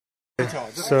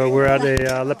So we're at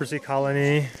a leprosy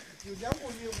colony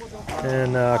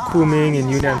in Kunming in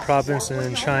Yunnan province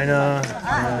in China,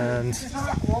 and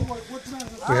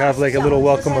we have like a little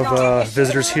welcome of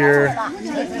visitors here.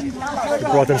 We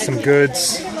brought them some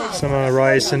goods, some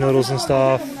rice and noodles and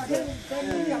stuff,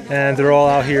 and they're all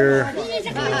out here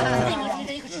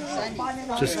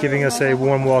just giving us a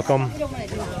warm welcome.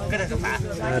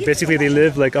 Basically they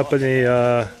live like up in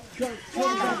the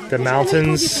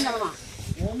mountains,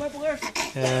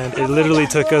 and it literally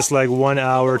took us like 1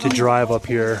 hour to drive up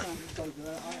here.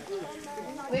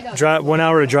 1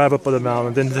 hour to drive up the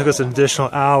mountain, then it took us an additional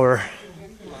hour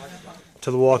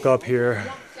to walk up here,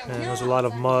 and there was a lot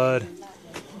of mud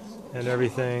and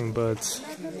everything, but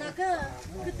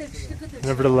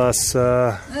nevertheless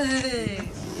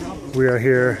we are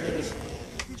here.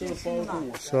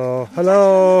 So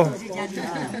hello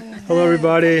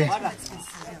everybody,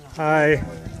 hi.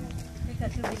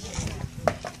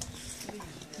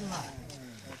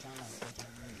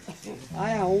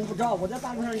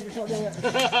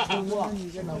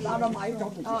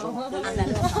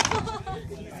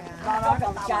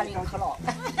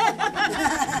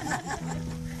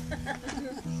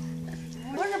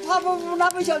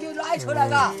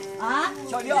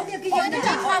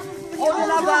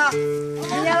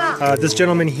 This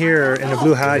gentleman here in the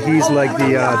blue hat, he's like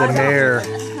the mayor,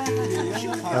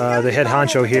 the head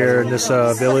honcho here in this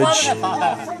village.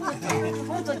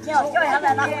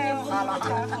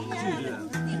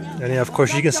 And yeah, of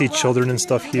course you can see children and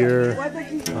stuff here.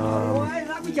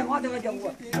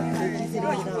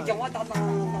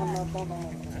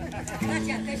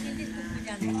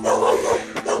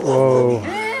 Whoa.